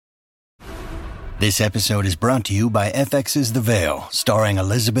This episode is brought to you by FX's The Veil, starring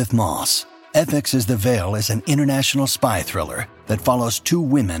Elizabeth Moss. FX's The Veil is an international spy thriller that follows two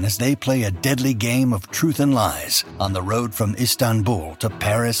women as they play a deadly game of truth and lies on the road from Istanbul to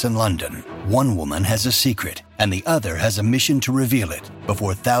Paris and London. One woman has a secret, and the other has a mission to reveal it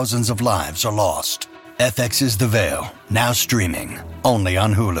before thousands of lives are lost. FX's The Veil, now streaming, only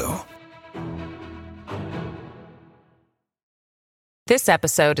on Hulu. This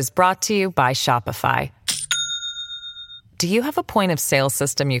episode is brought to you by Shopify. Do you have a point of sale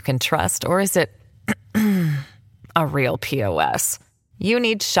system you can trust, or is it a real POS? You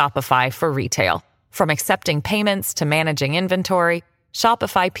need Shopify for retail. From accepting payments to managing inventory,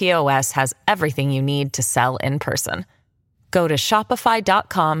 Shopify POS has everything you need to sell in person. Go to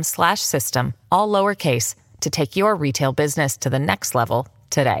shopify.com/system, all lowercase, to take your retail business to the next level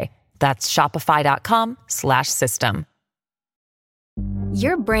today. That's shopify.com/system.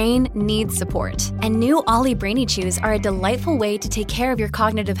 Your brain needs support, and new Ollie Brainy Chews are a delightful way to take care of your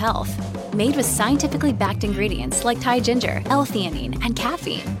cognitive health. Made with scientifically backed ingredients like Thai ginger, L-theanine, and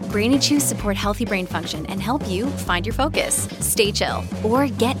caffeine, Brainy Chews support healthy brain function and help you find your focus, stay chill, or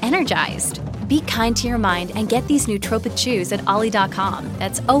get energized. Be kind to your mind and get these nootropic chews at ollie.com.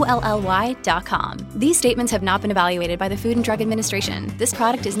 That's OLLY.com. These statements have not been evaluated by the Food and Drug Administration. This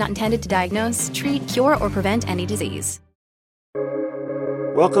product is not intended to diagnose, treat, cure, or prevent any disease.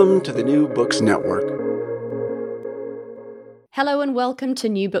 Welcome to the New Books Network. Hello and welcome to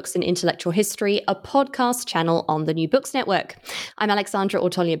New Books in Intellectual History, a podcast channel on the New Books Network. I'm Alexandra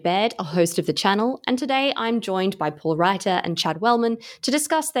Ortolja-Baird, a host of the channel, and today I'm joined by Paul Reiter and Chad Wellman to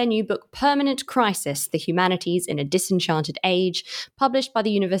discuss their new book, Permanent Crisis, The Humanities in a Disenchanted Age, published by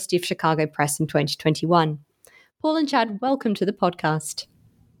the University of Chicago Press in 2021. Paul and Chad, welcome to the podcast.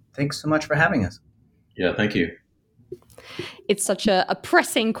 Thanks so much for having us. Yeah, thank you. It's such a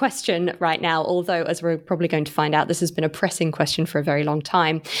pressing question right now, although, as we're probably going to find out, this has been a pressing question for a very long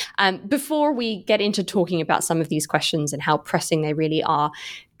time. Before we get into talking about some of these questions and how pressing they really are,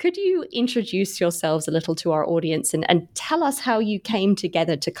 could you introduce yourselves a little to our audience and tell us how you came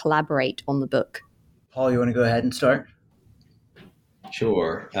together to collaborate on the book? Paul, you want to go ahead and start?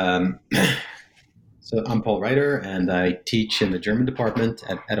 Sure. So I'm Paul Reiter, and I teach in the German department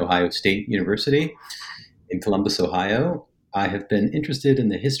at Ohio State University in Columbus, Ohio. I have been interested in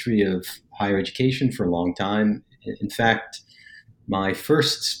the history of higher education for a long time. In fact, my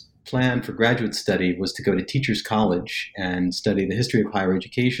first plan for graduate study was to go to Teachers College and study the history of higher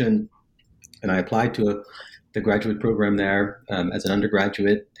education. And I applied to the graduate program there as an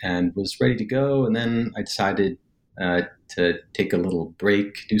undergraduate and was ready to go. And then I decided to take a little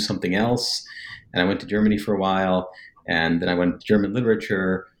break, do something else. And I went to Germany for a while, and then I went to German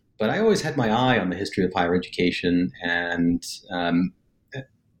literature. But I always had my eye on the history of higher education, and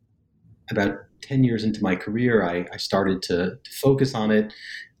about 10 years into my career, I started to focus on it,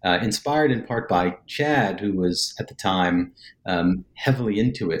 inspired in part by Chad, who was at the time heavily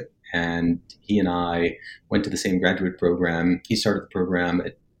into it. And he and I went to the same graduate program. He started the program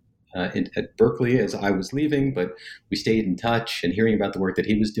at Berkeley as I was leaving, but we stayed in touch, and hearing about the work that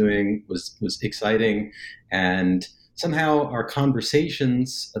he was doing was exciting. And somehow our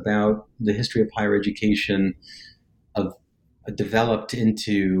conversations about the history of higher education have developed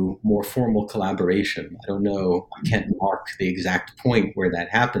into more formal collaboration. I don't know, I can't mark the exact point where that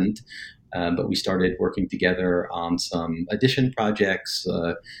happened, but we started working together on some edition projects,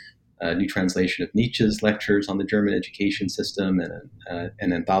 a new translation of Nietzsche's lectures on the German education system, and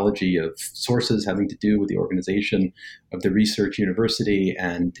an anthology of sources having to do with the organization of the research university.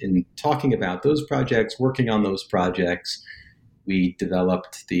 And in talking about those projects, working on those projects, we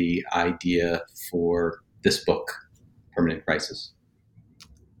developed the idea for this book, Permanent Crisis.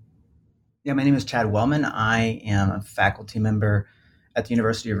 Yeah, my name is Chad Wellman. I am a faculty member at the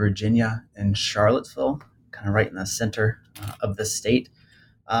University of Virginia in Charlottesville, kind of right in the center of the state.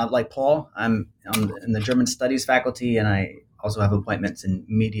 Like Paul, I'm in the German Studies faculty, and I also have appointments in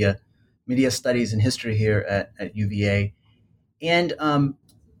media studies and history here at UVA. And I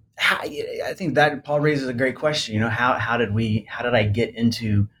think that Paul raises a great question. You know, how did I get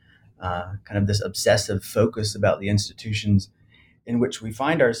into kind of this obsessive focus about the institutions in which we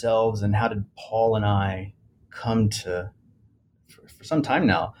find ourselves, and how did Paul and I come to, for some time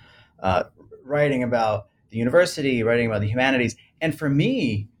now, writing about the university, writing about the humanities. And for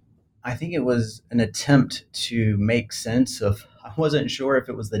me, I think it was an attempt to make sense of, I wasn't sure if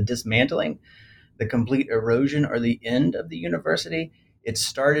it was the dismantling, the complete erosion, or the end of the university. It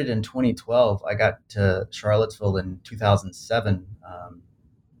started in 2012. I got to Charlottesville in 2007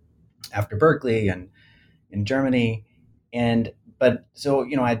 after Berkeley and in Germany. And But so,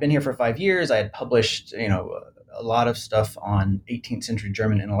 I'd been here for 5 years. I had published, a lot of stuff on 18th century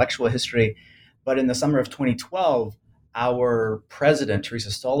German intellectual history. But in the summer of 2012, our president,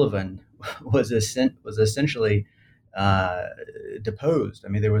 Teresa Sullivan, was essentially deposed. I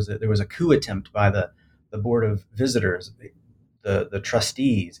mean, there was a coup attempt by the Board of Visitors, the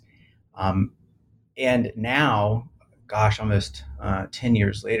trustees, and now, gosh, almost 10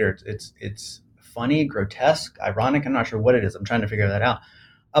 years later, it's funny, grotesque, ironic. I'm not sure what it is. I'm trying to figure that out.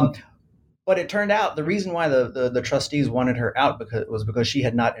 But it turned out the reason why the trustees wanted her out because she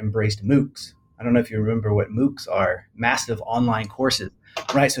had not embraced MOOCs. I don't know if you remember what MOOCs are, massive online courses,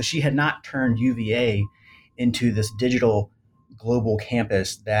 right? So she had not turned UVA into this digital global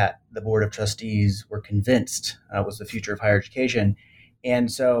campus that the Board of Trustees were convinced was the future of higher education. And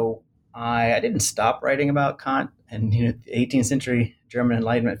so I didn't stop writing about Kant and 18th century German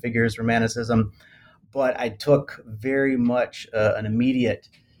Enlightenment figures, Romanticism, but I took very much an immediate,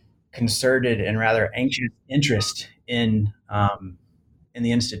 concerted, and rather anxious interest in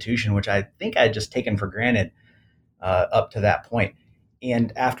the institution, which I think I'd just taken for granted up to that point.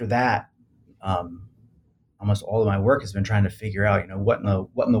 And after that, almost all of my work has been trying to figure out, what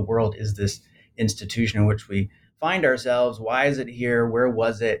in the world is this institution in which we find ourselves? Why is it here? Where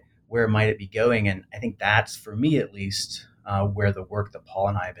was it? Where might it be going? And I think that's, for me at least, where the work that Paul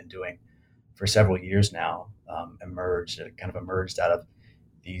and I have been doing for several years now emerged. It kind of emerged out of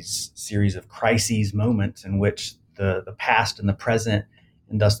these series of crises moments in which the past and the present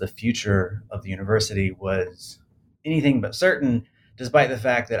and thus the future of the university was anything but certain, despite the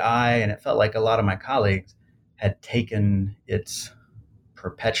fact that I, and it felt like a lot of my colleagues, had taken its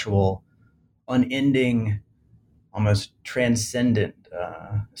perpetual, unending, almost transcendent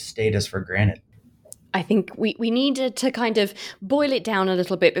status for granted. I think we needed to kind of boil it down a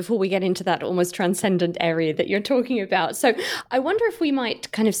little bit before we get into that almost transcendent area that you're talking about. So I wonder if we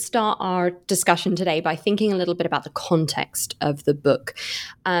might kind of start our discussion today by thinking a little bit about the context of the book.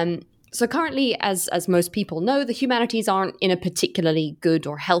 So currently, as most people know, the humanities aren't in a particularly good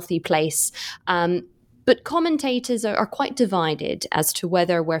or healthy place. But commentators are quite divided as to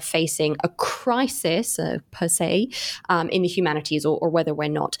whether we're facing a crisis per se in the humanities or whether we're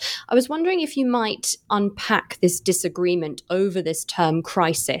not. I was wondering if you might unpack this disagreement over this term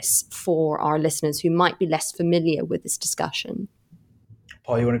crisis for our listeners who might be less familiar with this discussion.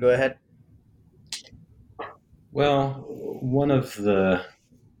 Paul, you want to go ahead? Well, one of the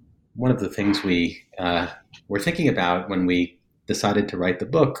things we were thinking about when we decided to write the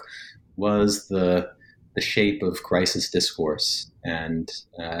book was the shape of crisis discourse and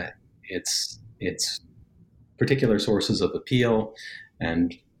its particular sources of appeal,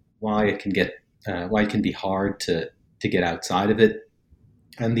 and why it can be hard to get outside of it,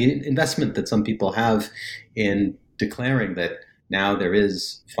 and the investment that some people have in declaring that now there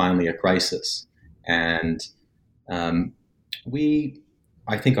is finally a crisis. And I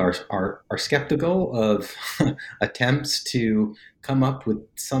think are skeptical of attempts to come up with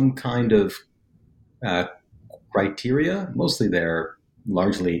some kind of criteria. Mostly they're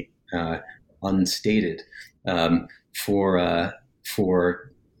largely unstated for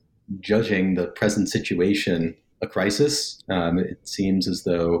judging the present situation a crisis. It seems as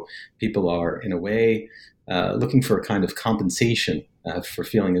though people are, in a way, looking for a kind of compensation for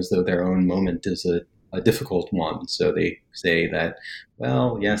feeling as though their own moment is a difficult one. So they say that,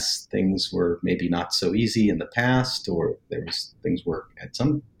 well, yes, things were maybe not so easy in the past, or things were at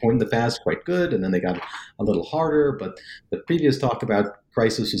some point in the past quite good, and then they got a little harder, but the previous talk about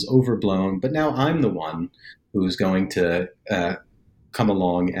crisis is overblown, but now I'm the one who's going to come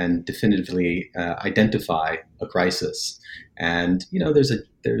along and definitively identify a crisis. And, there's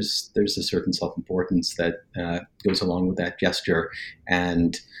a certain self-importance that goes along with that gesture.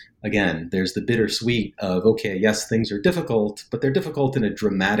 And again, there's the bittersweet of, okay, yes, things are difficult, but they're difficult in a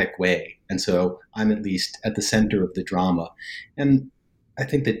dramatic way. And so I'm at least at the center of the drama. And I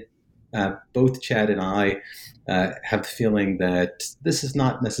think that both Chad and I have the feeling that this is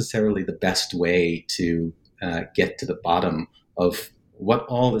not necessarily the best way to get to the bottom of what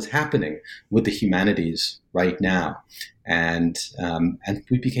all is happening with the humanities right now. And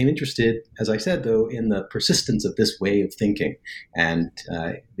we became interested, as I said, though, in the persistence of this way of thinking and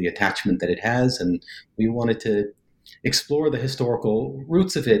the attachment that it has. And we wanted to explore the historical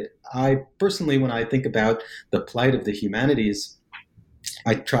roots of it. I personally, when I think about the plight of the humanities,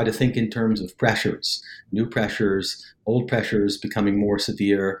 I try to think in terms of pressures, new pressures, old pressures becoming more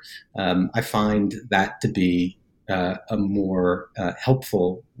severe. I find that to be a more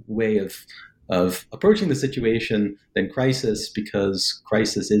helpful way of of approaching the situation than crisis, because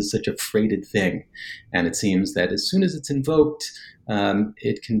crisis is such a freighted thing. And it seems that as soon as it's invoked,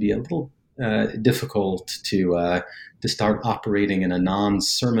 it can be a little difficult to start operating in a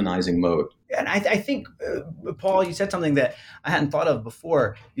non-sermonizing mode. And I think, Paul, you said something that I hadn't thought of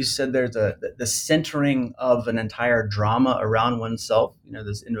before. You said there's the centering of an entire drama around oneself,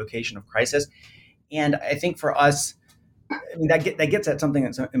 this invocation of crisis. And I think for us, that gets at something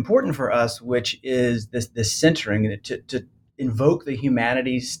that's important for us, which is this centering, to invoke the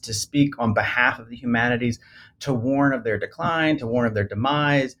humanities, to speak on behalf of the humanities, to warn of their decline, to warn of their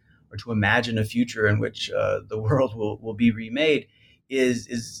demise, or to imagine a future in which the world will be remade.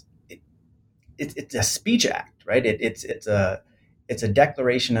 It's a speech act, right? It's a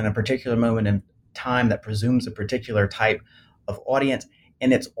declaration in a particular moment in time that presumes a particular type of audience,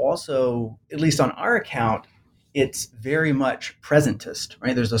 and it's also, at least on our account, it's very much presentist,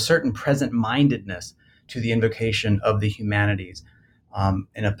 right? There's a certain present-mindedness to the invocation of the humanities,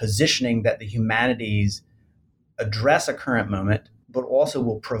 and a positioning that the humanities address a current moment, but also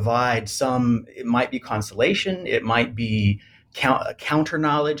will provide some. It might be consolation, it might be counter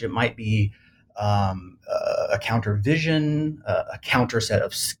knowledge, it might be a counter vision, a counter set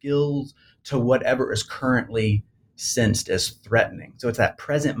of skills to whatever is currently sensed as threatening. So it's that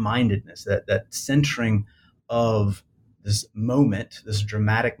present-mindedness, that centering of this moment, this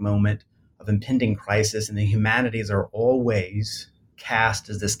dramatic moment of impending crisis, and the humanities are always cast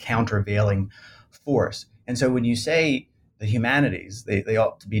as this countervailing force. And so when you say the humanities, they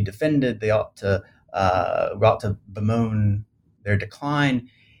ought to be defended, they ought to bemoan their decline.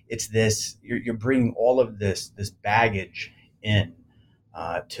 It's this, you're bringing all of this baggage in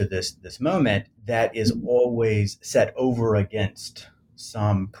to this moment that is always set over against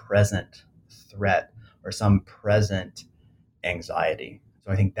some present threat or some present anxiety.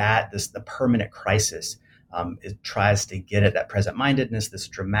 So I think that the permanent crisis, it tries to get at that present-mindedness, this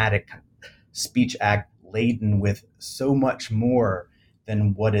dramatic speech act laden with so much more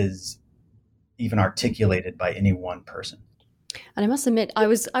than what is even articulated by any one person. And I must admit, I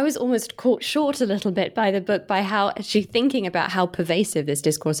was almost caught short a little bit by the book, by how actually thinking about how pervasive this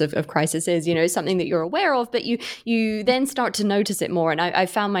discourse of crisis is, something that you're aware of, but you then start to notice it more. And I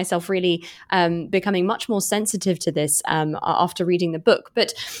found myself really becoming much more sensitive to this after reading the book.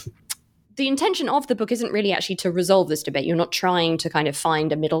 But the intention of the book isn't really actually to resolve this debate. You're not trying to kind of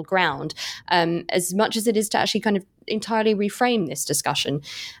find a middle ground as much as it is to actually kind of entirely reframe this discussion.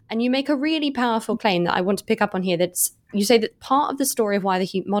 And you make a really powerful claim that I want to pick up on here. You say that part of the story of why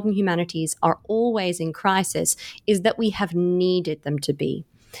the modern humanities are always in crisis is that we have needed them to be.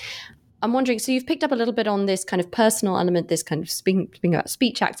 I'm wondering, so you've picked up a little bit on this kind of personal element, this kind of speaking about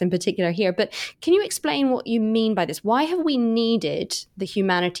speech acts in particular here, but can you explain what you mean by this? Why have we needed the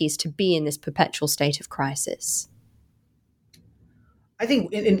humanities to be in this perpetual state of crisis? I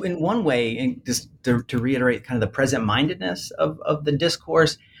think in one way, just to reiterate kind of the present-mindedness of the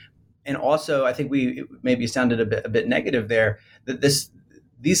discourse, and also I think we maybe sounded a bit negative there, that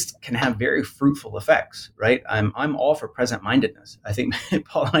these can have very fruitful effects, right? I'm all for present-mindedness. I think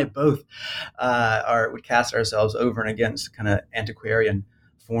Paul and I both would cast ourselves over and against kind of antiquarian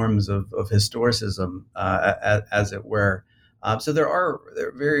forms of historicism, as it were. So there are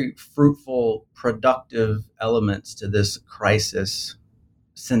very fruitful, productive elements to this crisis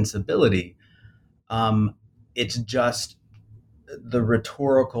sensibility. It's just the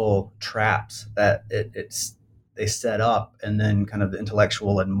rhetorical traps that they set up, and then kind of the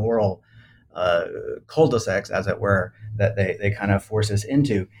intellectual and moral cul-de-sacs, as it were, that they kind of force us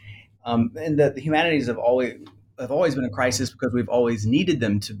into. And that the humanities have always been a crisis because we've always needed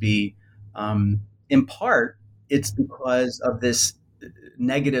them to be. In part, it's because of this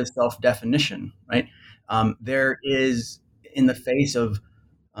negative self-definition, right? There is, in the face of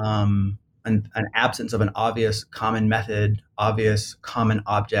an absence of an obvious common method, obvious common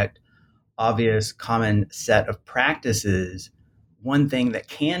object, obvious common set of practices, one thing that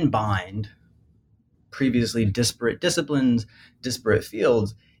can bind previously disparate disciplines, disparate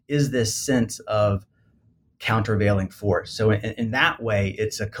fields, is this sense of countervailing force. So in that way,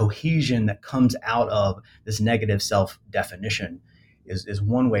 it's a cohesion that comes out of this negative self-definition is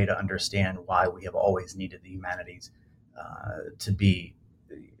one way to understand why we have always needed the humanities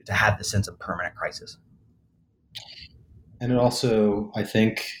to have the sense of permanent crisis. And it also, I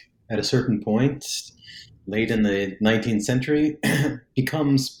think, at a certain point, late in the 19th century,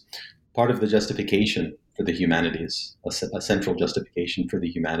 becomes part of the justification for the humanities, a central justification for the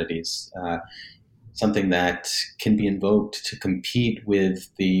humanities, something that can be invoked to compete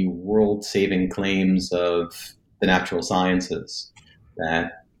with the world-saving claims of the natural sciences,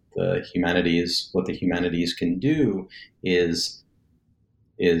 that the humanities, what the humanities can do is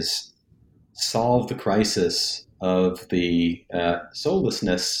solve the crisis of the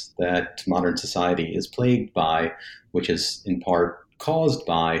soullessness that modern society is plagued by, which is in part caused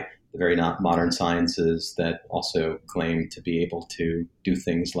by the very not modern sciences that also claim to be able to do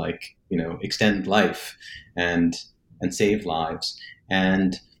things like, extend life and save lives.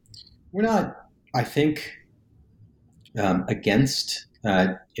 And we're not, I think, against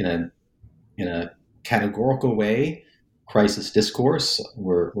in a categorical way crisis discourse.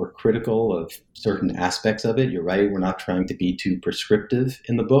 We're critical of certain aspects of it. You're right. We're not trying to be too prescriptive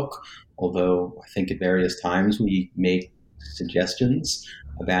in the book, although I think at various times we make suggestions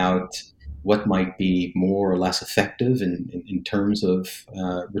about what might be more or less effective in terms of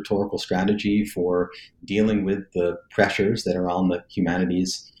rhetorical strategy for dealing with the pressures that are on the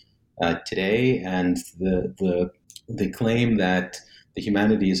humanities today, and the claim that the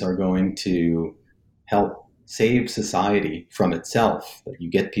humanities are going to help save society from itself, that you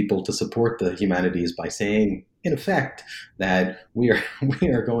get people to support the humanities by saying, in effect, that we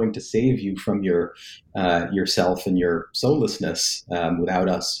are going to save you from yourself and your soullessness. Without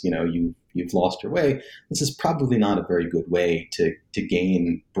us, you've lost your way. This is probably not a very good way to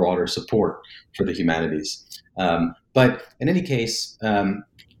gain broader support for the humanities. But in any case,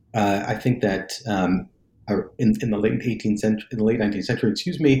 I think that in the late 19th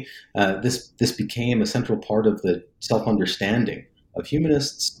century, this became a central part of the self-understanding of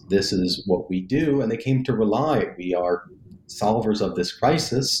humanists. This is what we do, and they came to rely. We are solvers of this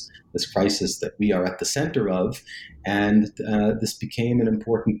crisis that we are at the center of, and this became an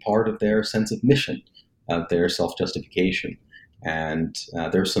important part of their sense of mission, of their self-justification. And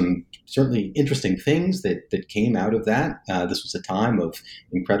there's some certainly interesting things that came out of that. This was a time of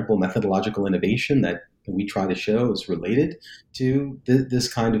incredible methodological innovation that we try to show is related to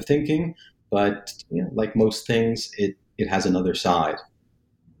this kind of thinking. But like most things, it has another side.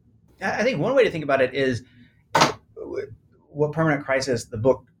 I think one way to think about it is what Permanent Crisis, the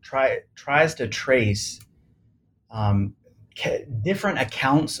book, tries to trace different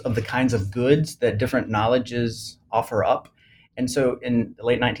accounts of the kinds of goods that different knowledges offer up. And so in the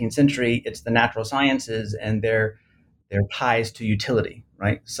late 19th century, it's the natural sciences and their ties to utility,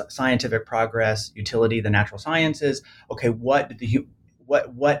 right? Scientific progress, utility, the natural sciences. Okay, what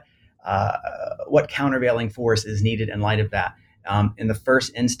countervailing force is needed in light of that? In the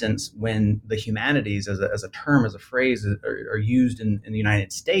first instance, when the humanities as a term, as a phrase, are used in the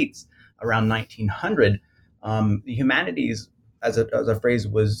United States around 1900, the humanities as a phrase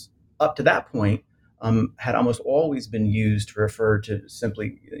was, up to that point, had almost always been used to refer to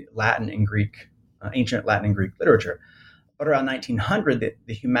simply Latin and Greek, ancient Latin and Greek literature. But around 1900,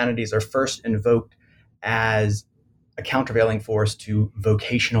 the humanities are first invoked as a countervailing force to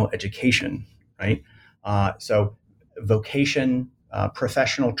vocational education, right? So vocation,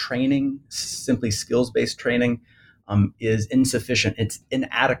 professional training, simply skills-based training, is insufficient. It's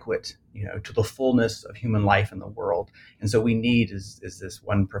inadequate, to the fullness of human life in the world. And so we need, is this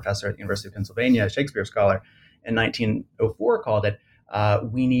one professor at the University of Pennsylvania, a Shakespeare scholar, in 1904 called it,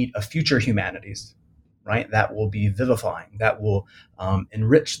 we need a future humanities, right? That will be vivifying, that will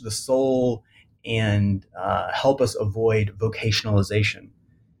enrich the soul and help us avoid vocationalization.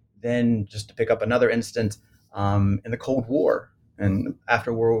 Then, just to pick up another instance, in the Cold War and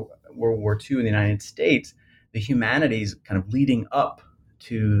after World War II in the United States, the humanities kind of leading up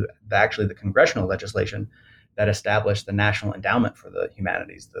to the congressional legislation that established the National Endowment for the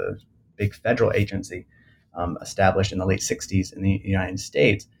Humanities, the big federal agency established in the late 60s in the United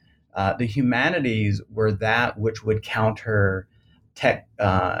States. The humanities were that which would counter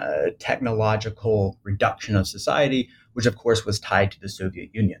technological reduction of society, which of course was tied to the Soviet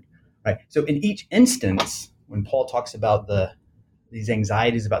Union. Right. So in each instance, when Paul talks about these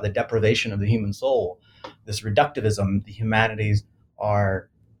anxieties about the deprivation of the human soul, this reductivism, the humanities are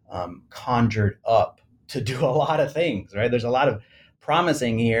conjured up to do a lot of things. Right. There's a lot of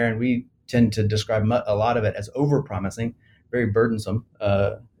promising here, and we tend to describe a lot of it as over-promising, very burdensome,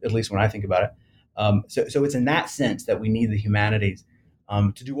 at least when I think about it. So it's in that sense that we need the humanities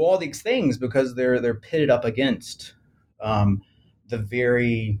to do all these things, because they're pitted up against the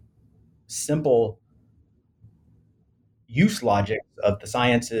very simple use logic of the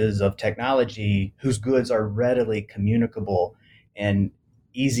sciences, of technology, whose goods are readily communicable and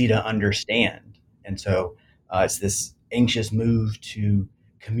easy to understand. And so it's this anxious move to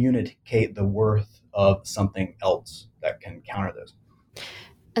communicate the worth of something else that can counter those.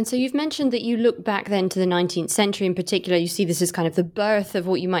 And so you've mentioned that you look back then to the 19th century in particular. You see this as kind of the birth of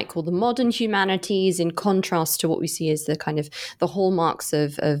what you might call the modern humanities, in contrast to what we see as the kind of the hallmarks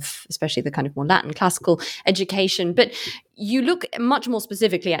of especially the kind of more Latin classical education. But you look much more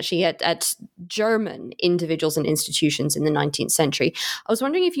specifically actually at German individuals and institutions in the 19th century. I was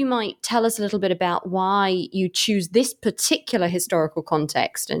wondering if you might tell us a little bit about why you choose this particular historical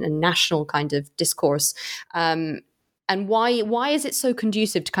context and national kind of discourse, and why is it so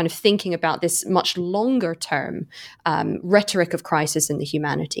conducive to kind of thinking about this much longer term rhetoric of crisis in the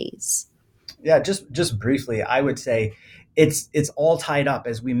humanities? Yeah, just briefly, I would say it's all tied up,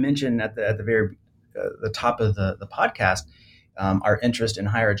 as we mentioned at the very the top of the podcast. Our interest in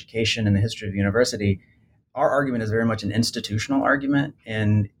higher education and the history of the university. Our argument is very much an institutional argument,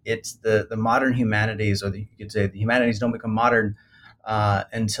 and it's the modern humanities, or you could say the humanities don't become modern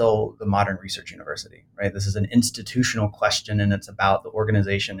until the modern research university, right? This is an institutional question, and it's about the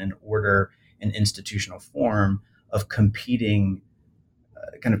organization and order and institutional form of competing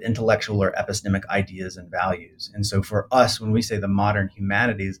kind of intellectual or epistemic ideas and values. And so for us, when we say the modern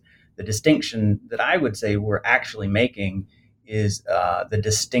humanities, the distinction that I would say we're actually making is the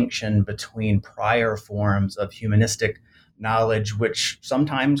distinction between prior forms of humanistic knowledge, which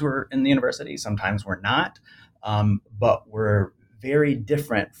sometimes were in the university, sometimes we're not, but we're very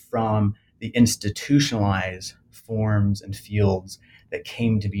different from the institutionalized forms and fields that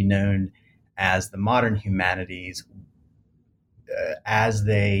came to be known as the modern humanities as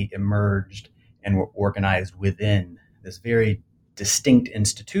they emerged and were organized within this very distinct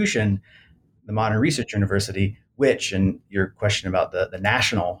institution, the modern research university, which, and your question about the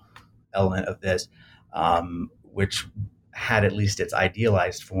national element of this, which had at least its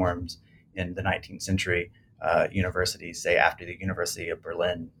idealized forms in the 19th century, universities, say after the University of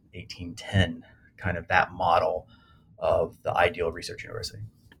Berlin, 1810, kind of that model of the ideal research university.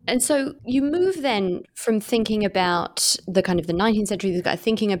 And so you move then from thinking about the kind of the 19th century,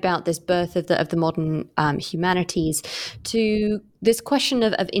 thinking about this birth of the modern humanities, to this question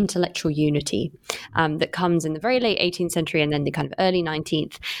of intellectual unity that comes in the very late 18th century and then the kind of early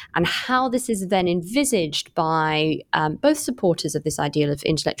 19th, and how this is then envisaged by both supporters of this ideal of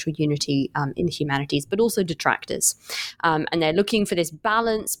intellectual unity in the humanities, but also detractors. And they're looking for this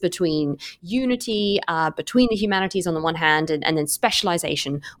balance between unity between the humanities on the one hand and then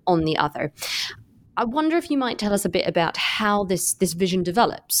specialization on the other. I wonder if you might tell us a bit about how this vision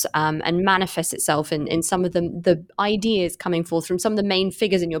develops and manifests itself in some of the ideas coming forth from some of the main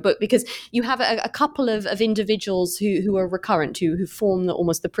figures in your book, because you have a couple of individuals who are recurrent, who form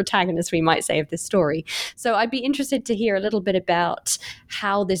almost the protagonists, we might say, of this story. So I'd be interested to hear a little bit about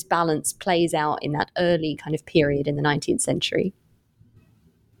how this balance plays out in that early kind of period in the 19th century.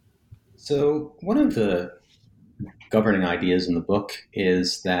 So one of the governing ideas in the book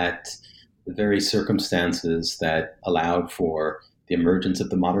is that the very circumstances that allowed for the emergence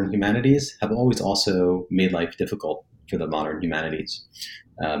of the modern humanities have always also made life difficult for the modern humanities.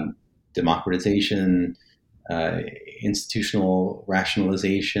 Democratization, institutional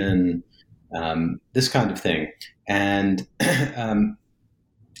rationalization, this kind of thing. And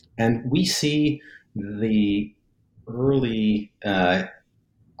we see the early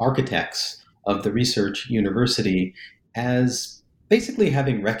architects of the research university as basically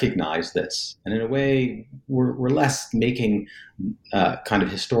having recognized this. And in a way, we're less making kind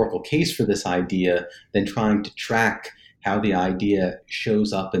of historical case for this idea than trying to track how the idea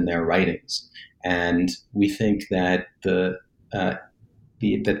shows up in their writings. And we think that that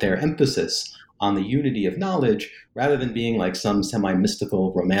their emphasis on the unity of knowledge, rather than being like some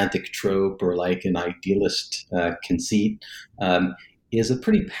semi-mystical romantic trope or like an idealist conceit, is a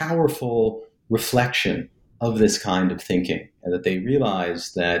pretty powerful reflection of this kind of thinking, and that they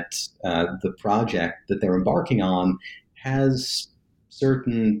realize that the project that they're embarking on has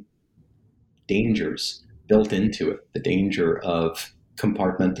certain dangers built into it. The danger of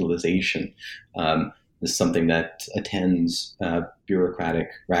compartmentalization is something that attends bureaucratic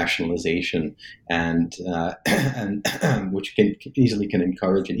rationalization, and which can easily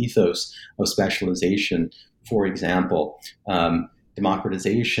encourage an ethos of specialization. For example,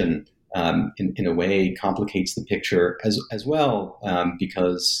 democratization in a way complicates the picture as well,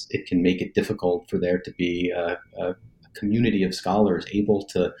 because it can make it difficult for there to be a community of scholars able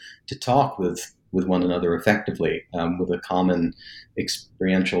to talk with one another effectively, with a common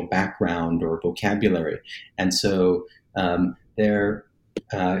experiential background or vocabulary. And so their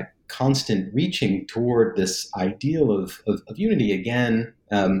constant reaching toward this ideal of unity, again,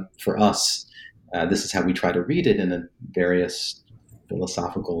 for us, this is how we try to read it in various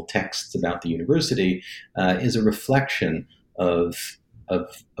philosophical texts about the university, is a reflection of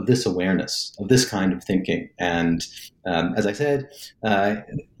of this awareness, of this kind of thinking. And as I said,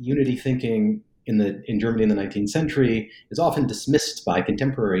 unity thinking in Germany in the 19th century is often dismissed by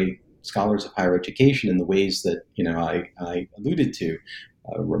contemporary scholars of higher education in the ways that I alluded to,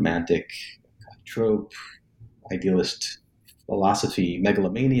 romantic trope, idealist philosophy,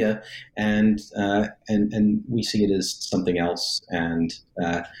 megalomania, and we see it as something else, and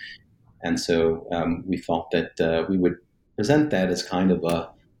so we thought that we would present that as kind of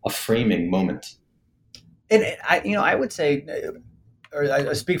a framing moment. And I would say, or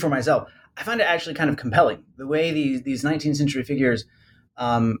I speak for myself, I find it actually kind of compelling the way these 19th century figures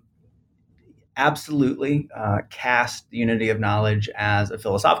absolutely cast the unity of knowledge as a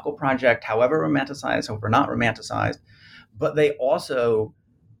philosophical project, however romanticized, however not romanticized. But they also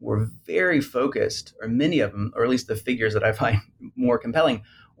were very focused, or many of them, or at least the figures that I find more compelling,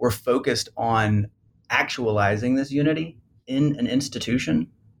 were focused on actualizing this unity in an institution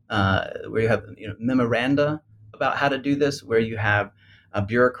where you have memoranda about how to do this, where you have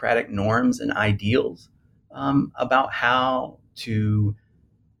bureaucratic norms and ideals about how to,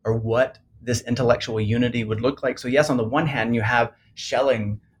 or what this intellectual unity would look like. So yes, on the one hand, you have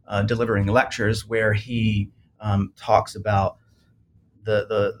Schelling delivering lectures where he talks about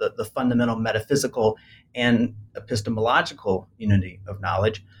the fundamental metaphysical and epistemological unity of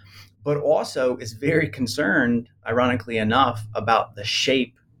knowledge, but also is very concerned, ironically enough, about the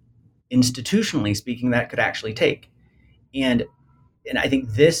shape, institutionally speaking, that could actually take. And I think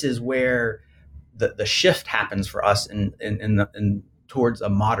this is where the shift happens for us in towards a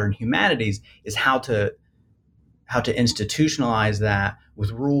modern humanities, is how to institutionalize that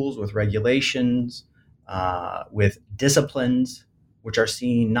with rules, with regulations, with disciplines, which are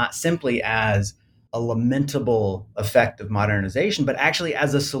seen not simply as a lamentable effect of modernization, but actually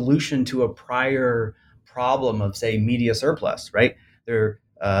as a solution to a prior problem of, say, media surplus, right? There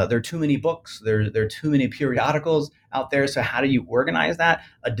are too many books, there are too many periodicals out there. So how do you organize that?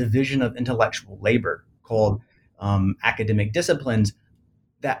 A division of intellectual labor called academic disciplines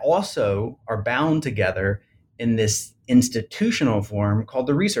that also are bound together in this institutional form called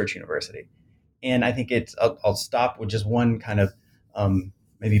the research university. And I think I'll stop with just one kind of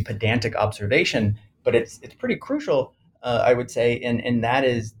maybe pedantic observation, but it's pretty crucial, I would say, and that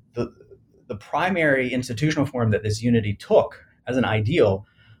is the primary institutional form that this unity took as an ideal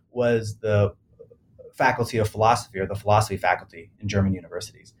was the faculty of philosophy, or the philosophy faculty in German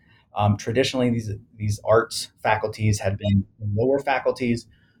universities. Traditionally, these arts faculties had been lower faculties,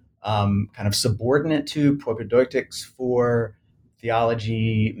 kind of subordinate to propaedeutics for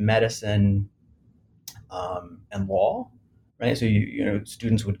theology, medicine, and law, right? So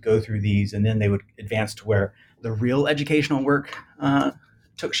students would go through these, and then they would advance to where the real educational work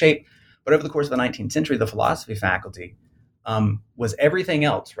took shape. But over the course of the 19th century, the philosophy faculty was everything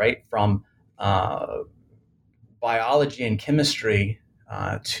else, right? From biology and chemistry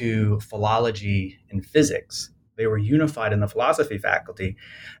to philology and physics. They were unified in the philosophy faculty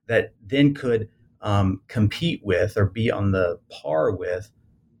that then could compete with, or be on the par with,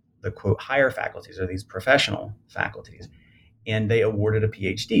 the quote higher faculties, or these professional faculties. And they awarded a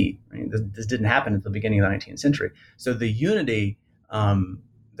PhD. Right? This didn't happen at the beginning of the 19th century. So the unity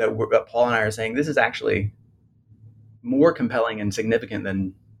that Paul and I are saying, this is actually more compelling and significant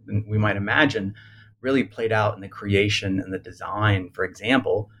than we might imagine, really played out in the creation and the design, for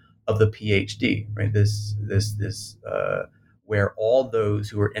example, of the PhD, right? This where all those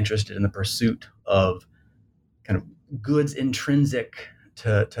who are interested in the pursuit of kind of goods intrinsic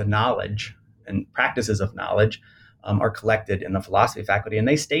to knowledge and practices of knowledge are collected in the philosophy faculty, and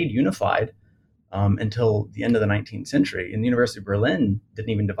they stayed unified until the end of the 19th century. And the University of Berlin didn't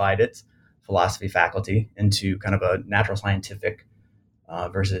even divide its philosophy faculty into kind of a natural scientific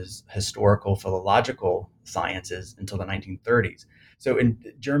versus historical philological sciences until the 1930s. So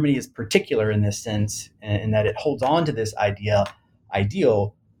Germany is particular in this sense, in that it holds on to this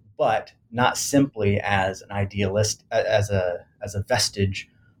ideal, but not simply as an idealist, as a vestige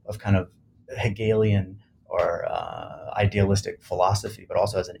of kind of Hegelian or idealistic philosophy, but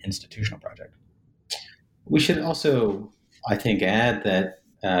also as an institutional project. We should also, I think, add that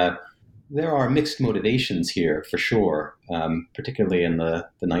there are mixed motivations here for sure, particularly in the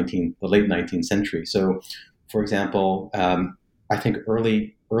late 19th century. So, for example, I think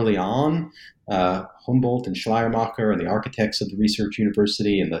early on, Humboldt and Schleiermacher and the architects of the research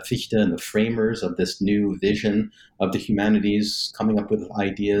university, and the Fichte and the framers of this new vision of the humanities, coming up with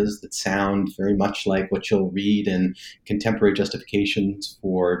ideas that sound very much like what you'll read in contemporary justifications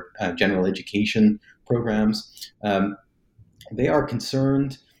for general education programs. They are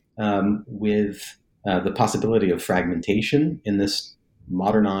concerned with the possibility of fragmentation in this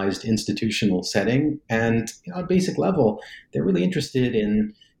modernized institutional setting. And on a basic level, they're really interested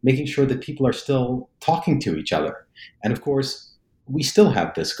in making sure that people are still talking to each other. And of course, we still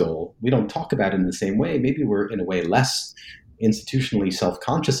have this goal. We don't talk about it in the same way. Maybe we're in a way less institutionally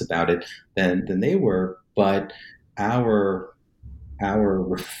self-conscious about it than they were, but our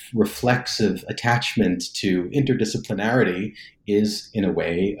reflexive attachment to interdisciplinarity is, in a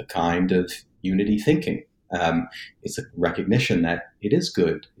way, a kind of unity thinking. It's a recognition that it is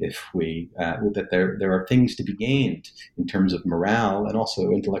good if that there are things to be gained in terms of morale and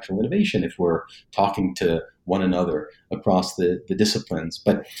also intellectual innovation if we're talking to one another across the disciplines.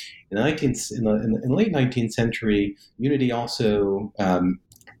 But in the late 19th century, unity also by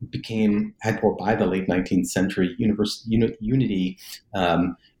the late 19th century, unity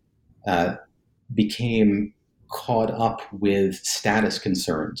became caught up with status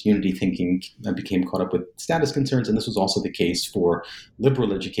concerns. Unity thinking became caught up with status concerns, and this was also the case for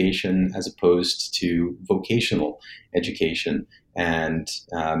liberal education as opposed to vocational education. And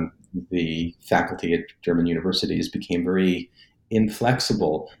the faculty at German universities became very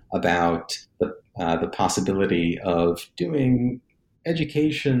inflexible about the possibility of doing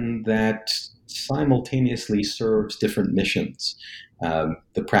education that simultaneously serves different missions,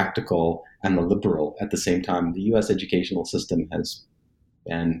 the practical and the liberal at the same time. The U.S. educational system has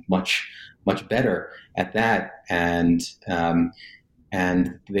been much better at that, and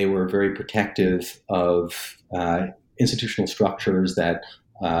they were very protective of institutional structures that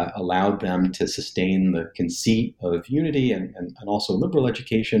allowed them to sustain the conceit of unity and also liberal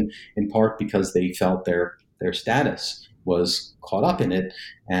education, in part because they felt their status was caught up in it,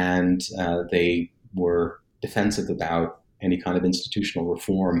 and they were defensive about any kind of institutional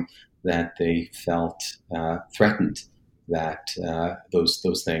reform that they felt threatened that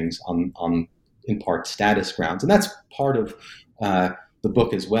those things on in part status grounds. And that's part of the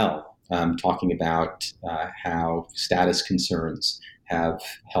book as well, talking about how status concerns have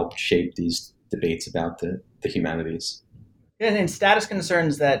helped shape these debates about the humanities. Yeah, and status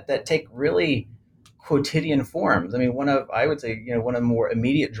concerns that take really quotidian forms. I mean, one of the more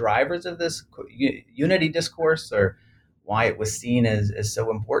immediate drivers of this unity discourse, or why it was seen as so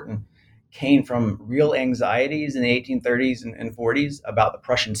important, came from real anxieties in the 1830s and 40s about the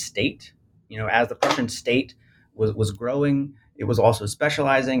Prussian state. As the Prussian state was growing, it was also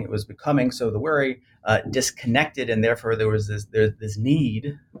specializing. It was becoming, so the worry, disconnected, and therefore there was this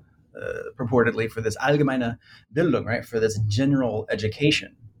need, purportedly, for this allgemeine Bildung, right, for this general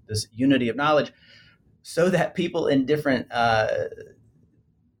education, this unity of knowledge, so that people in different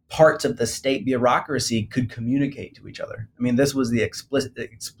parts of the state bureaucracy could communicate to each other. I mean, this was the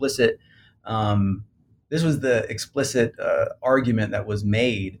explicit argument that was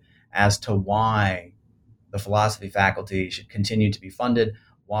made as to why the philosophy faculty should continue to be funded,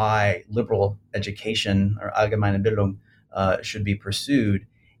 why liberal education, or allgemeine Bildung, should be pursued.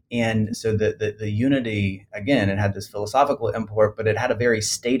 And so the unity, again, it had this philosophical import, but it had a very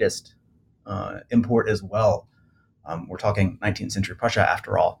statist import as well. We're talking 19th century Prussia,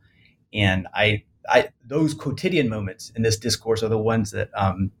 after all. And those quotidian moments in this discourse are the ones that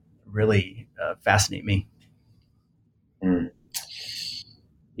really fascinate me.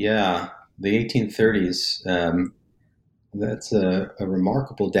 Yeah, the 1830s, that's a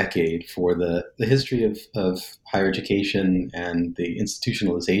remarkable decade for the history of higher education and the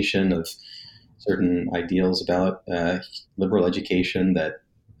institutionalization of certain ideals about liberal education that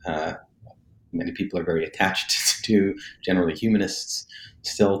many people are very attached to, generally humanists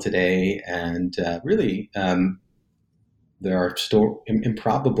still today. And really, there are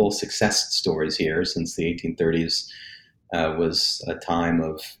improbable success stories here, since the 1830s was a time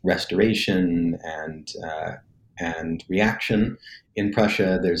of restoration and reaction in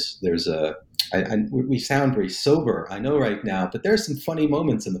Prussia. We sound very sober, I know, right now, but there's some funny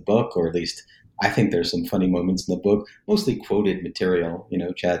moments in the book, or at least I think there's some funny moments in the book, mostly quoted material.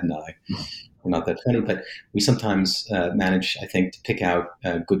 Chad and I, we're not that funny, but we sometimes manage, I think, to pick out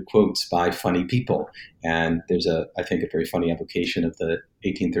good quotes by funny people. And there's I think, a very funny application of the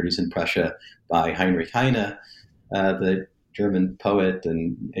 1830s in Prussia by Heinrich Heine, the German poet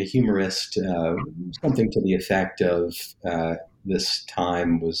and a humorist, something to the effect of this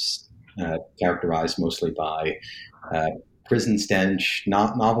time was characterized mostly by prison stench,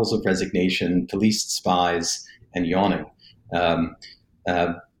 novels of resignation, police spies, and yawning.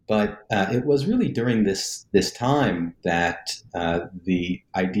 But it was really during this time that the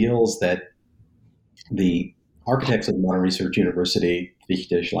ideals that the architects of the modern research university,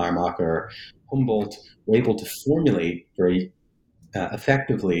 Fichte, Schleiermacher, Humboldt, were able to formulate very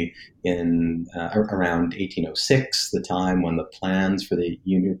effectively in around 1806, the time when the plans for the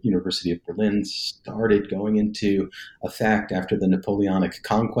University of Berlin started going into effect after the Napoleonic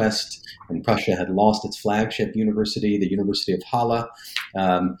conquest, and Prussia had lost its flagship university, the University of Halle.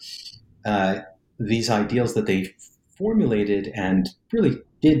 These ideals that they formulated and really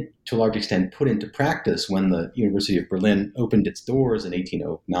did, to a large extent, put into practice when the University of Berlin opened its doors in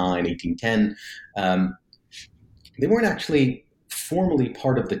 1809, 1810, they weren't actually formally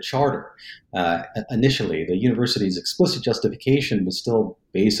part of the charter. Initially, the university's explicit justification was still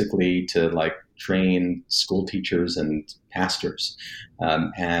basically to train school teachers and pastors.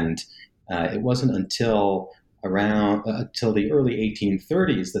 It wasn't until the early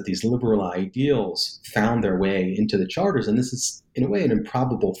 1830s that these liberal ideals found their way into the charters. And this is, in a way, an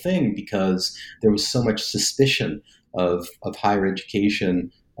improbable thing because there was so much suspicion of higher education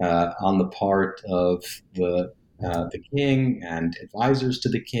on the part of the king and advisors to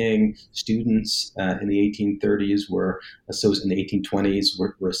the king. Students in the 1830s in the 1820s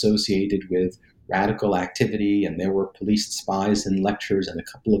were associated with radical activity, and there were police spies in lectures and a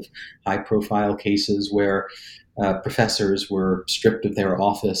couple of high-profile cases where professors were stripped of their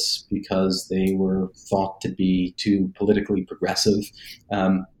office because they were thought to be too politically progressive.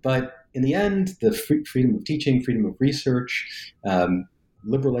 But in the end, the freedom of teaching, freedom of research,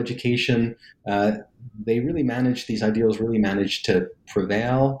 liberal education, these ideals really managed to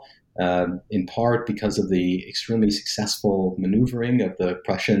prevail, in part because of the extremely successful maneuvering of the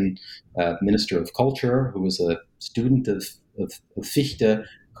Prussian Minister of Culture, who was a student of Fichte,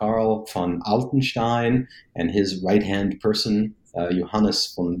 Karl von Altenstein, and his right-hand person,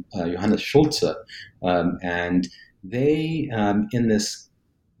 Johannes Schulze. And they, in this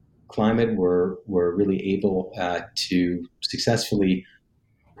climate, were really able to successfully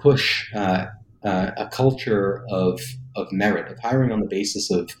push a culture of merit, of hiring on the basis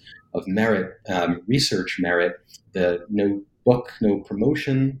of merit, research merit. The no book, no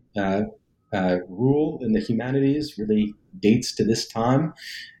promotion rule in the humanities really dates to this time.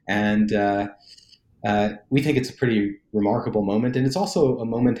 And we think it's a pretty remarkable moment. And it's also a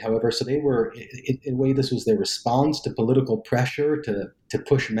moment, however, so they were, in a way, this was their response to political pressure to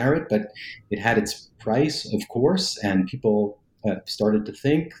push merit, but it had its price, of course, and people started to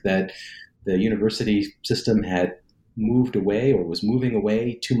think that the university system had moved away or was moving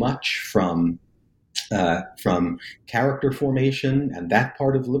away too much from character formation and that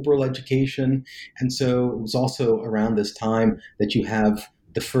part of liberal education. And so it was also around this time that you have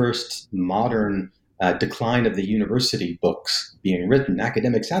the first modern decline of the university books being written.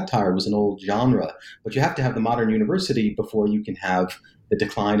 Academic satire was an old genre, but you have to have the modern university before you can have the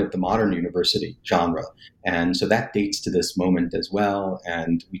decline of the modern university genre. And so that dates to this moment as well.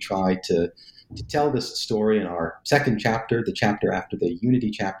 And we try to tell this story in our second chapter, the chapter after the Unity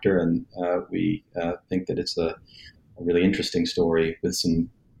chapter. And we think that it's a really interesting story with some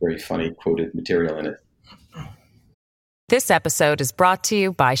very funny quoted material in it. This episode is brought to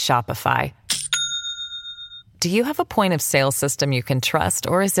you by Shopify. Do you have a point of sale system you can trust,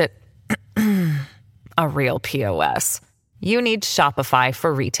 or is it a real POS? You need Shopify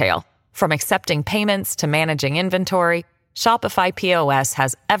for retail. From accepting payments to managing inventory, Shopify POS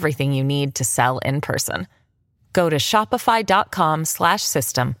has everything you need to sell in person. Go to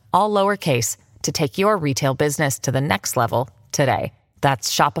shopify.com/system, all lowercase, to take your retail business to the next level today.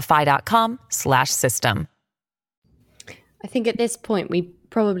 That's shopify.com/system. I think at this point we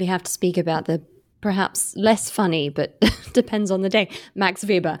probably have to speak about the perhaps less funny, but depends on the day, Max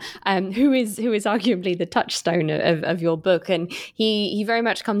Weber, who is arguably the touchstone of your book. And he very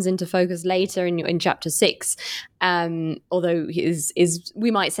much comes into focus later in chapter 6, although is we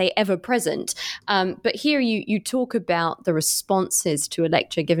might say ever present. But here you talk about the responses to a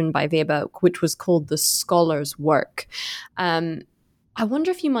lecture given by Weber, which was called The Scholar's Work. I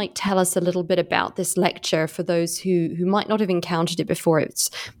wonder if you might tell us a little bit about this lecture for those who might not have encountered it before. It's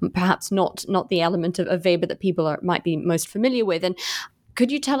perhaps not the element of Weber that people might be most familiar with. And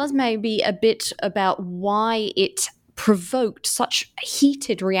could you tell us maybe a bit about why it provoked such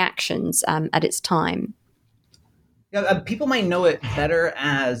heated reactions at its time? Yeah, people might know it better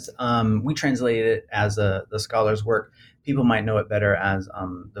as, we translated it as the scholar's work. People might know it better as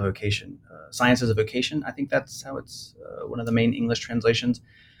the vocation, science as a vocation. I think that's how it's one of the main English translations.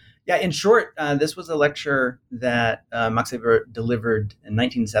 Yeah, in short, this was a lecture that Max Weber delivered in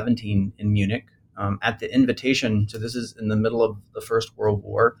 1917 in Munich at the invitation. So this is in the middle of the First World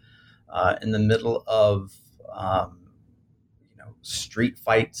War, in the middle of street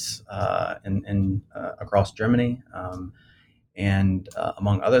fights in across Germany, and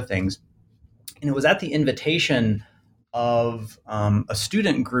among other things. And it was at the invitation of a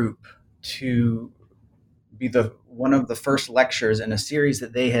student group to be one of the first lectures in a series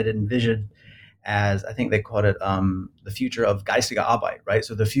that they had envisioned as, I think they called it the future of geistige Arbeit, right?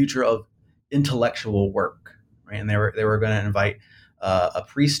 So the future of intellectual work, right? And they were going to invite a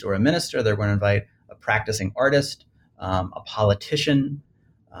priest or a minister. They were going to invite a practicing artist, a politician,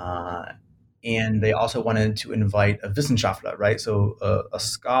 and they also wanted to invite a Wissenschaftler, right? So a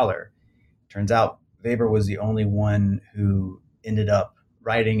scholar. Turns out Weber was the only one who ended up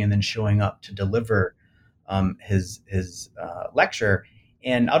writing and then showing up to deliver his lecture.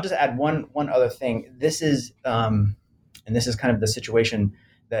 And I'll just add one other thing. This is and this is kind of the situation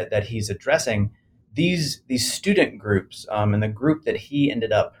that he's addressing. These student groups and the group that he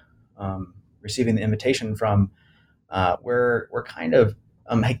ended up receiving the invitation from were kind of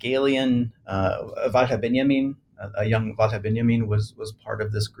Hegelian. Walter Benjamin, a young Walter Benjamin, was part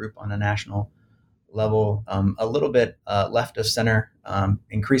of this group on a national level, a little bit left of center,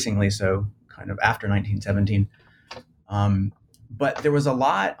 increasingly so, kind of after 1917. But there was a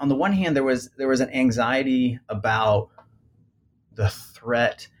lot. On the one hand, there was an anxiety about the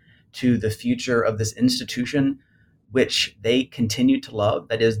threat to the future of this institution, which they continued to love.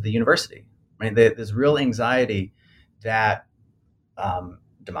 That is the university. Right? There's real anxiety that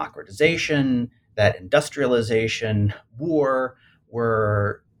democratization, that industrialization, war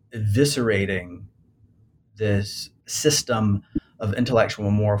were eviscerating this system of intellectual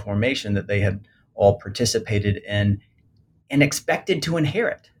and moral formation that they had all participated in and expected to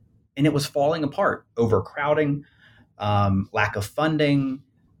inherit. And it was falling apart. Overcrowding, lack of funding,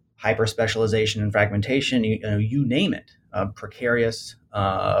 hyper-specialization and fragmentation, you name it, precarious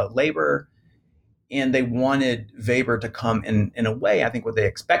labor. And they wanted Weber to come in a way, I think what they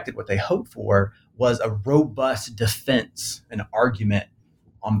expected, what they hoped for, was a robust defense, an argument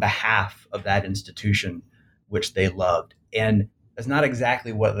on behalf of that institution, which they loved. And that's not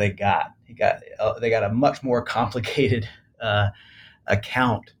exactly what they got. They got a much more complicated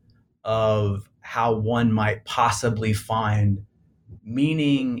account of how one might possibly find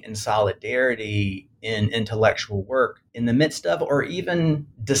meaning and solidarity in intellectual work in the midst of, or even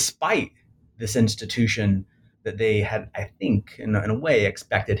despite, this institution that they had, I think, in a way,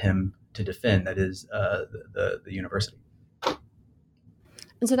 expected him to defend, that is the university.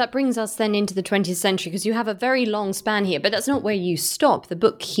 And so that brings us then into the 20th century, because you have a very long span here, but that's not where you stop. The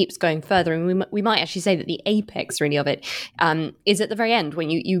book keeps going further, and we might actually say that the apex, really, of it is at the very end,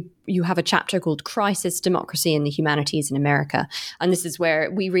 when you have a chapter called Crisis, Democracy and the Humanities in America. And this is where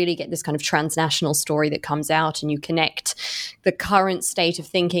we really get this kind of transnational story that comes out, and you connect the current state of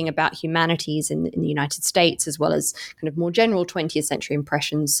thinking about humanities in the United States, as well as kind of more general 20th century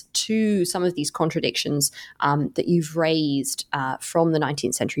impressions, to some of these contradictions that you've raised from the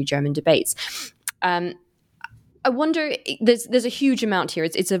 19th century German debates. I wonder, there's a huge amount here.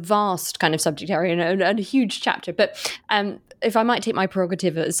 It's a vast kind of subject area and a huge chapter. But if I might take my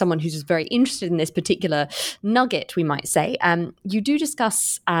prerogative as someone who's just very interested in this particular nugget, we might say, you do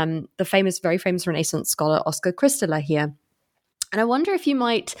discuss the very famous Renaissance scholar Oskar Christaller here. And I wonder if you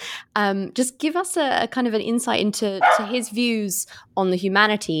might just give us a kind of an insight into his views on the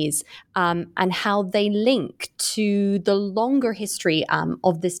humanities and how they link to the longer history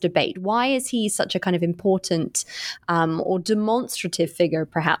of this debate. Why is he such a kind of important or demonstrative figure,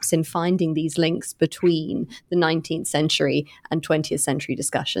 perhaps, in finding these links between the 19th century and 20th century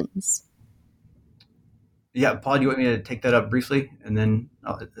discussions? Yeah, Paul, do you want me to take that up briefly, and then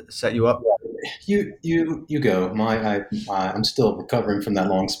I'll set you up? You go. I'm still recovering from that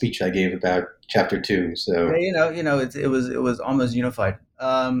long speech I gave about chapter 2. So it was almost unified.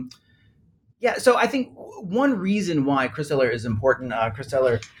 So I think one reason why Christaller is important.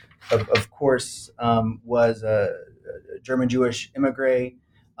 Christaller, of course, was a German Jewish immigrant,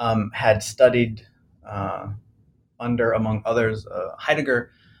 had studied under, among others,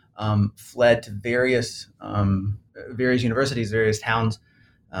 Heidegger. Fled to various universities, various towns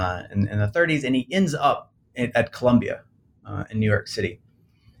in the 30s, and he ends up at Columbia in New York City.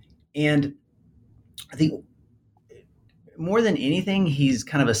 And I think more than anything, he's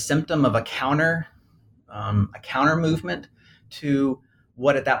kind of a symptom of a counter movement to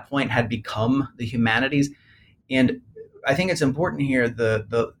what at that point had become the humanities. And I think it's important here,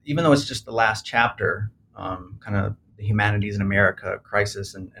 the even though it's just the last chapter, kind of the humanities in America,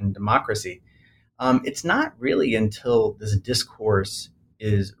 crisis and democracy, it's not really until this discourse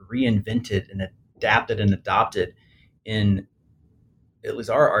is reinvented and adapted and adopted in, at least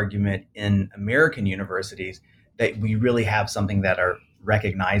our argument, in American universities, that we really have something that are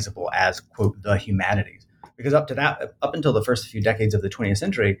recognizable as, quote, the humanities. Because up until the first few decades of the 20th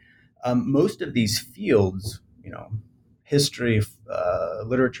century, most of these fields, history,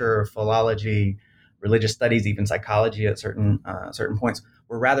 literature, philology, religious studies, even psychology at certain points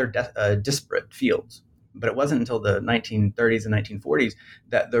were rather disparate fields. But it wasn't until the 1930s and 1940s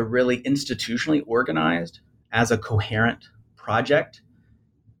that they're really institutionally organized as a coherent project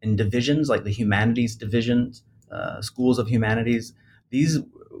in divisions like the humanities divisions, schools of humanities. These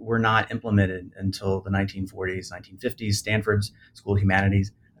were not implemented until the 1940s, 1950s. Stanford's School of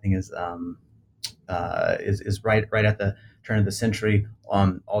Humanities, I think, is right at the turn of the century.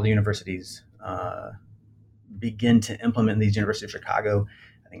 All the universities begin to implement these. University of Chicago,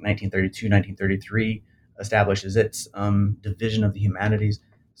 I think 1932, 1933, establishes its division of the humanities.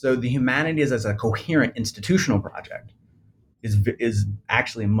 So the humanities as a coherent institutional project is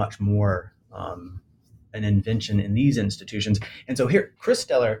actually much more an invention in these institutions. And so here, Chris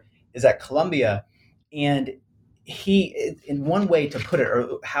Steller is at Columbia, and he, in one way to put it,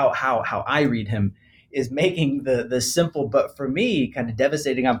 or how I read him, is making the simple but for me kind of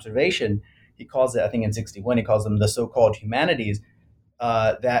devastating observation. He calls it, I think in 61, he calls them the so-called humanities,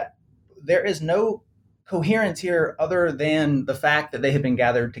 that there is no coherence here other than the fact that they have been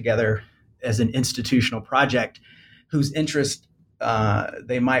gathered together as an institutional project whose interests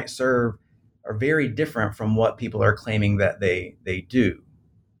they might serve are very different from what people are claiming that they do.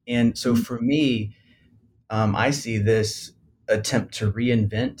 And so for me, I see this attempt to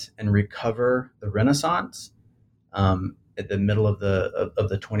reinvent and recover the Renaissance at the middle of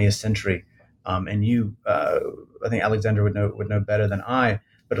the 20th century. And you, I think Alexandra would know better than I,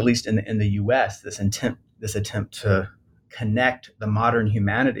 but at least in the U.S., this attempt to connect the modern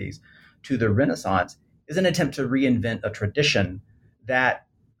humanities to the Renaissance is an attempt to reinvent a tradition that,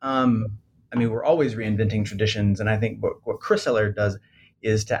 we're always reinventing traditions. And I think what Chris Steller does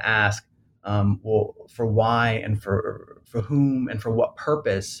is to ask, for why and for whom and for what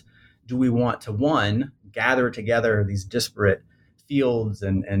purpose do we want to, one, gather together these disparate fields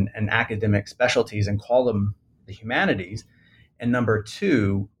and academic specialties and call them the humanities? And number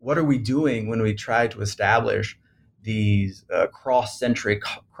two, what are we doing when we try to establish these cross-centric,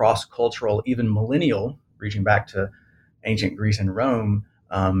 cross-cultural, even millennial, reaching back to ancient Greece and Rome,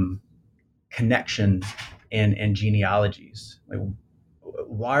 connections and genealogies? Like,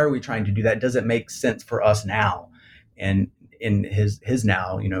 why are we trying to do that? Does it make sense for us now? And in his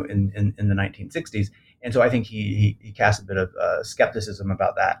now, in the 1960s. And so I think he casts a bit of skepticism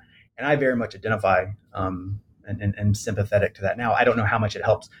about that. And I very much identify and sympathetic to that now. I don't know how much it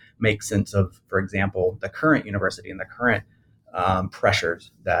helps make sense of, for example, the current university and the current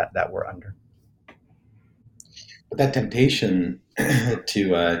pressures that we're under. But that temptation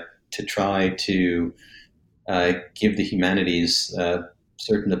to try to give the humanities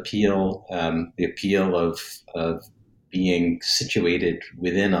certain appeal, the appeal of being situated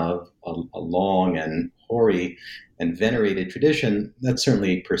within a long and hoary and venerated tradition, that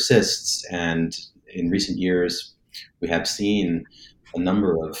certainly persists. And in recent years, we have seen a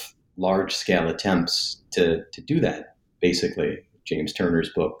number of large-scale attempts to do that, basically. James Turner's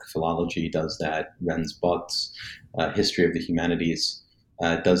book, Philology, does that. Renz Butt's History of the Humanities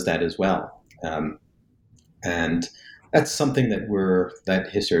does that as well. And that's something that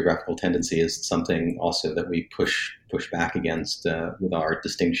historiographical tendency is something also that we push back against with our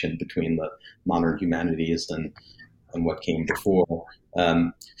distinction between the modern humanities and what came before.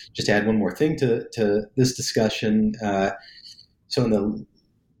 Just to add one more thing to this discussion. So in the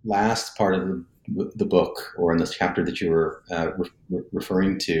last part of the book, or in this chapter that you were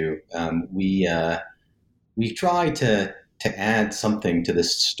referring to, we try to add something to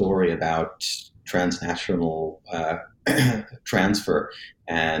this story about transnational transfer.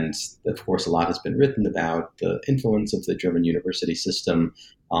 And of course, a lot has been written about the influence of the German university system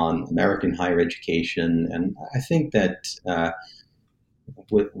on American higher education. And I think that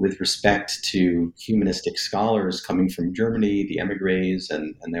with respect to humanistic scholars coming from Germany, the emigres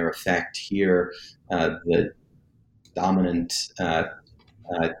and their effect here, the dominant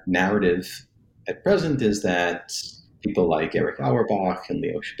narrative at present is that people like Erich Auerbach and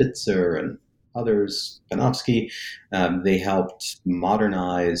Leo Spitzer and others, Panofsky, they helped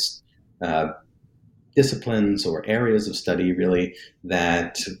modernize disciplines or areas of study, really,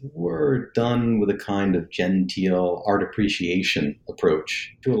 that were done with a kind of genteel art appreciation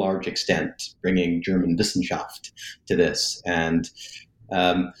approach to a large extent, bringing German Wissenschaft to this. And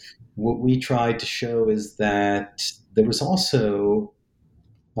what we tried to show is that there was also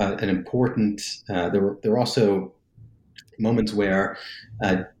an important, there were also moments where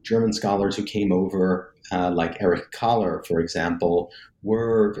German scholars who came over, like Erich Kahler, for example,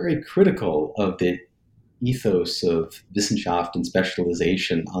 were very critical of the ethos of Wissenschaft and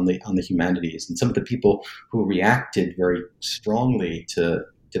specialization on the humanities, and some of the people who reacted very strongly to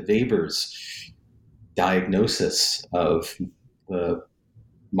Weber's diagnosis of the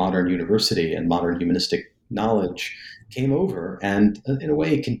modern university and modern humanistic knowledge came over and, in a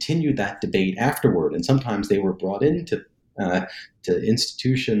way, continued that debate afterward. And sometimes they were brought into to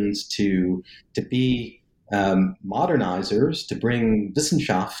institutions to be modernizers, to bring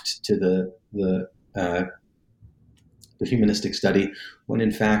Wissenschaft to the humanistic study, when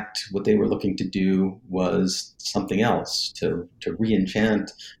in fact what they were looking to do was something else, to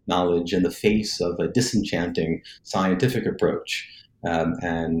re-enchant knowledge in the face of a disenchanting scientific approach.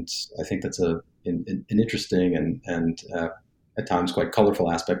 And I think that's an interesting and at times quite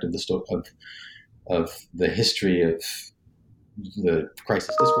colorful aspect of of the history of the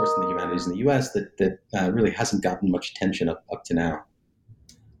crisis discourse in the humanities in the U.S. that really hasn't gotten much attention up to now.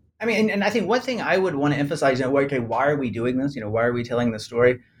 I mean, and I think one thing I would want to emphasize, okay, why are we doing this? Why are we telling this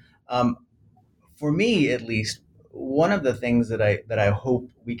story? For me, at least, one of the things that I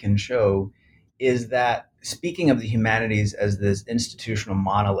hope we can show is that, speaking of the humanities as this institutional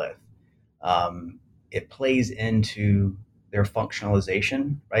monolith, it plays into their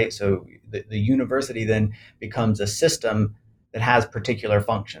functionalization, right? So the university then becomes a system that has particular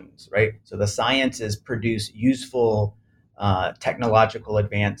functions, right? So the sciences produce useful technological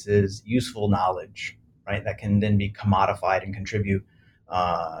advances, useful knowledge, right? That can then be commodified and contribute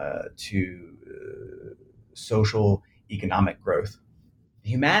to social economic growth. The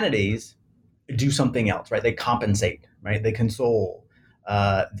humanities do something else, right? They compensate, right? They console,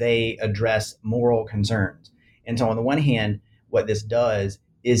 they address moral concerns. And so on the one hand, what this does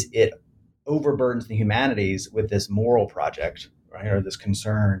is it overburdens the humanities with this moral project, right? Or this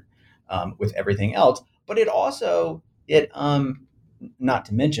concern with everything else. But it also, not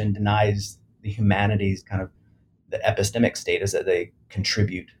to mention, denies the humanities kind of the epistemic status that they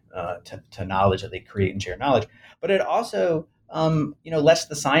contribute to knowledge, that they create and share knowledge. But it also, lets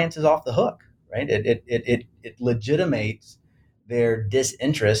the sciences off the hook, right? It legitimates their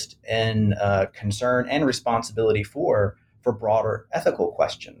disinterest and concern and responsibility for broader ethical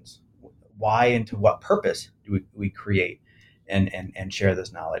questions. Why and to what purpose do we create and share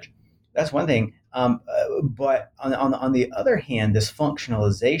this knowledge? That's one thing. But on the other hand, this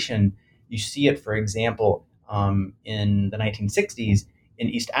functionalization, you see it, for example, in the 1960s in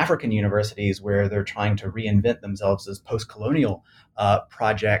East African universities, where they're trying to reinvent themselves as post-colonial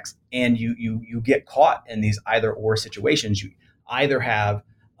projects, and you get caught in these either-or situations. You either have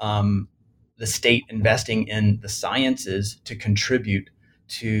the state investing in the sciences to contribute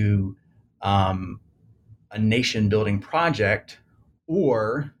to a nation-building project,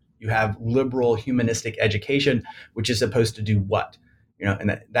 or you have liberal humanistic education, which is supposed to do what?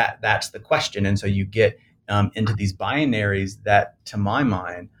 And that's the question. And so you get into these binaries that, to my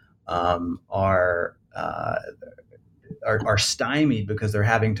mind, are stymied because they're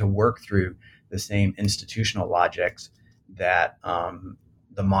having to work through the same institutional logics that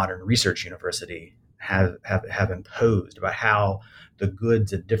the modern research university have imposed about how the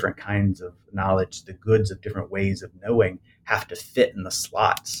goods of different kinds of knowledge, the goods of different ways of knowing, have to fit in the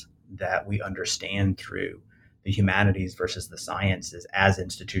slots that we understand through the humanities versus the sciences as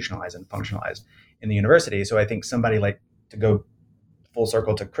institutionalized and functionalized in the university. So I think somebody like, to go full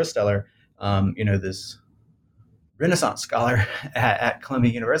circle to Christeller, this Renaissance scholar at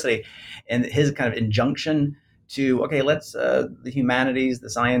Columbia University, and his kind of injunction to, okay, let's the humanities, the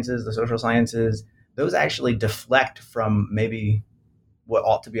sciences, the social sciences, those actually deflect from maybe what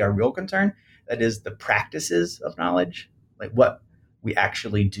ought to be our real concern. That is the practices of knowledge, like what we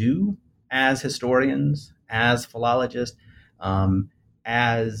actually do as historians, as philologists,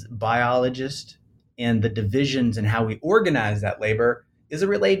 as biologists, and the divisions in how we organize that labor is a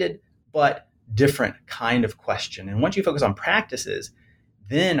related but different kind of question. And once you focus on practices,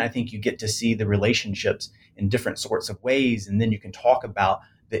 then I think you get to see the relationships in different sorts of ways. And then you can talk about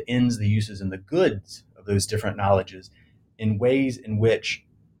the ends, the uses, and the goods of those different knowledges in ways in which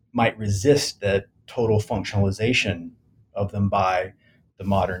might resist the total functionalization of them by the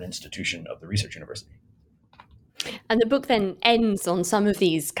modern institution of the research university. And the book then ends on some of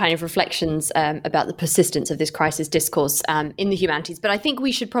these kind of reflections about the persistence of this crisis discourse in the humanities. But I think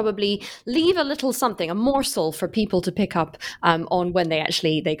we should probably leave a little something, a morsel for people to pick up on when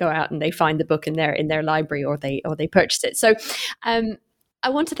they go out and they find the book in their library or they purchase it. So I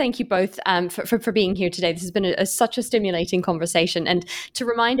want to thank you both for being here today. This has been such a stimulating conversation. And to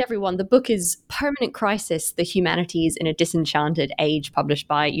remind everyone, the book is Permanent Crisis, The Humanities in a Disenchanted Age, published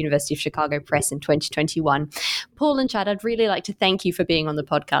by University of Chicago Press in 2021. Paul and Chad, I'd really like to thank you for being on the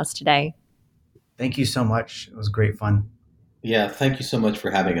podcast today. Thank you so much. It was great fun. Yeah, thank you so much for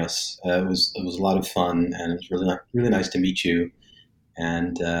having us. It was a lot of fun, and it was really nice to meet you.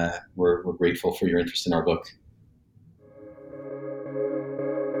 And we're grateful for your interest in our book.